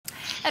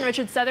And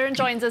Richard Southern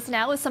joins us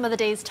now with some of the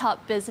day's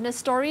top business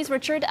stories.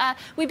 Richard,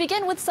 we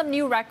begin with some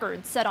new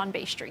records set on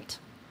Bay Street.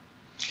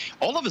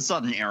 All of a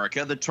sudden,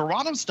 Erica, the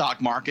Toronto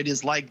stock market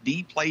is like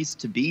the place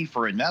to be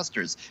for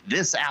investors.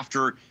 This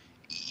after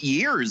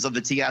years of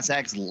the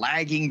TSX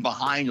lagging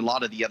behind a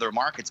lot of the other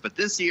markets. But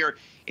this year,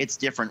 it's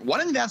different.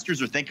 What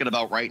investors are thinking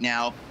about right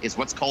now is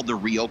what's called the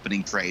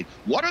reopening trade.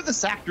 What are the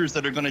sectors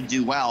that are going to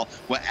do well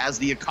as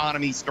the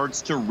economy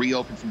starts to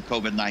reopen from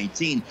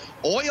COVID-19?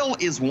 Oil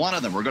is one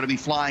of them. We're going to be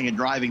flying and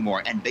driving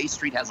more, and Bay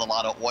Street has a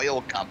lot of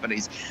oil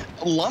companies.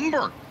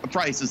 Lumber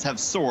prices have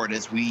soared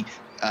as we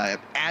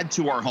add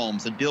to our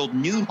homes and build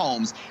new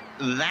homes.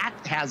 That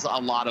has a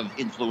lot of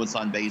influence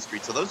on Bay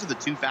Street. So those are the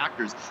two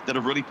factors that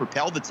have really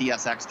propelled the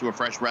TSX to a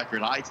fresh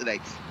record high today.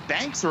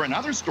 Banks are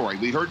another story.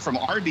 We heard from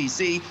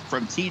RBC,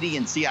 from TD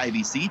and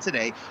CIBC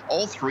today.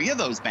 All three of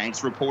those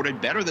banks reported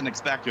better than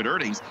expected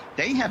earnings.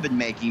 They have been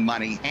making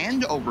money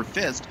hand over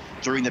fist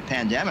during the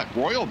pandemic.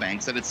 Royal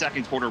Bank said its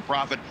second quarter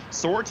profit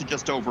soared to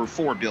just over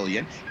 $4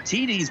 billion.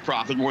 TD's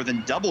profit more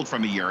than doubled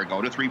from a year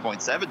ago to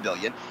 $3.7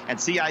 billion. And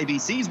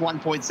CIBC's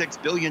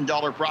 $1.6 billion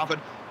profit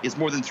is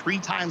more than 3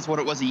 times what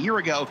it was a year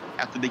ago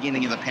at the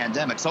beginning of the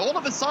pandemic. So all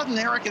of a sudden,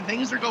 Erica,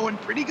 things are going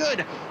pretty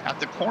good at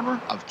the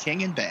corner of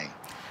King and Bay.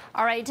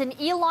 All right, and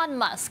Elon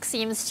Musk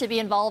seems to be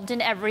involved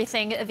in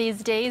everything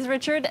these days,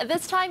 Richard.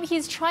 This time,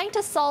 he's trying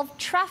to solve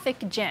traffic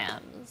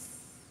jams.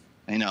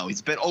 I know,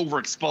 he's a bit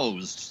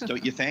overexposed,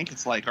 don't you think?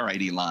 It's like, all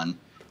right, Elon,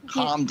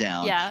 calm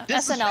down. Yeah,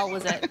 SNL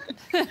was it.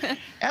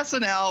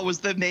 SNL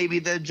was maybe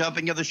the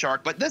jumping of the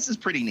shark, but this is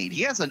pretty neat.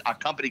 He has a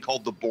company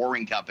called The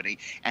Boring Company,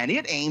 and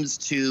it aims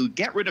to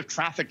get rid of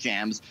traffic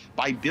jams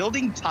by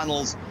building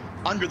tunnels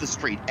under the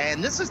street.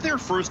 And this is their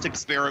first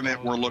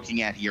experiment we're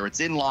looking at here.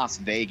 It's in Las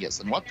Vegas,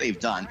 and what they've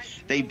done,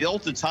 they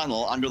built a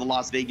tunnel under the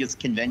Las Vegas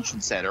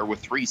Convention Center with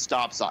 3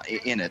 stops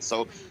in it.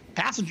 So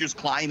passengers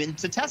climb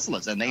into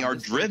Teslas, and they are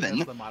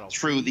driven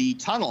through the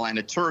tunnel, and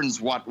it turns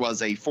what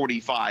was a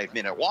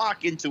 45-minute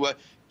walk into a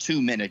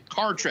 2-minute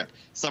car trip.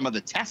 Some of the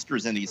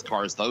testers in these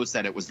cars, though,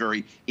 said it was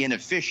very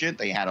inefficient.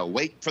 They had to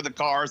wait for the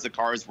cars. The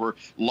cars were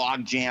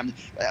log jammed.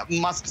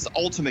 Musk's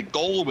ultimate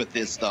goal with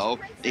this, though,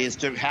 is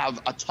to have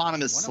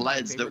autonomous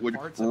sleds that would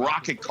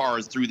rocket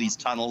cars through these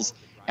tunnels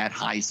at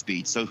high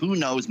speed. So who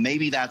knows?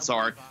 Maybe that's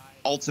our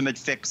ultimate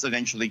fix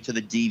eventually to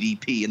the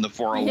DVP in the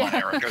 401,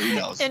 Erica. Who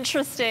knows?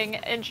 Interesting.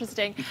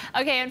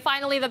 Okay, and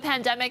finally, the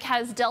pandemic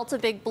has dealt a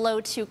big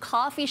blow to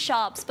coffee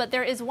shops, but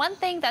there is one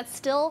thing that's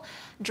still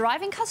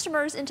driving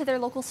customers into their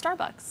local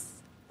Starbucks.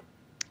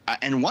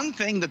 And one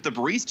thing that the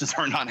baristas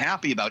are not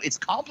happy about, it's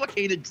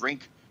complicated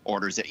drink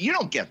orders. You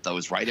don't get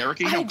those, right,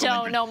 Erica? I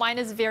don't. No, mine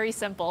is very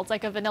simple. It's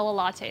like a vanilla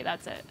latte.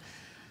 That's it.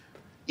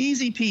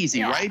 Easy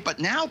peasy, right? But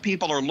now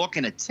people are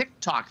looking at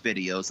TikTok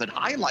videos that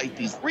highlight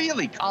these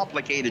really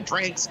complicated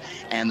drinks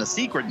and the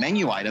secret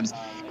menu items.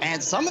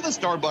 And some of the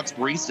Starbucks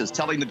baristas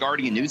telling the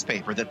Guardian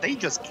newspaper that they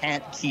just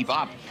can't keep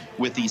up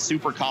with these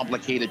super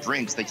complicated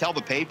drinks. They tell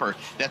the paper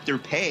that their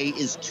pay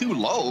is too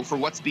low for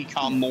what's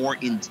become more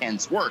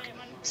intense work.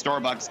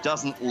 Starbucks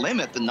doesn't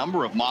limit the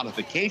number of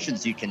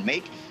modifications you can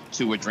make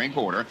to a drink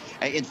order.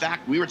 In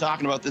fact, we were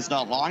talking about this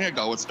not long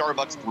ago. A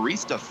Starbucks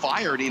barista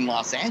fired in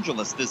Los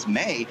Angeles this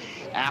May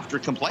after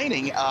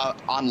complaining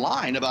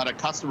online about a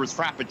customer's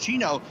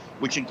Frappuccino,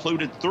 which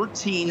included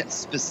 13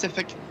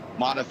 specific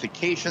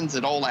modifications.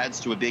 It all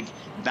adds to a big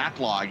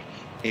backlog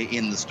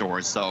in the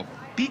stores. So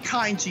be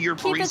kind to your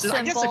baristas.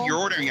 I guess if you're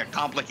ordering a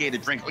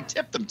complicated drink,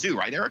 tip them too,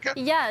 right, Erica?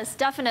 Yes,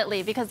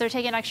 definitely, because they're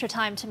taking extra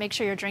time to make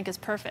sure your drink is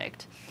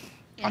perfect.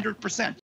 100%.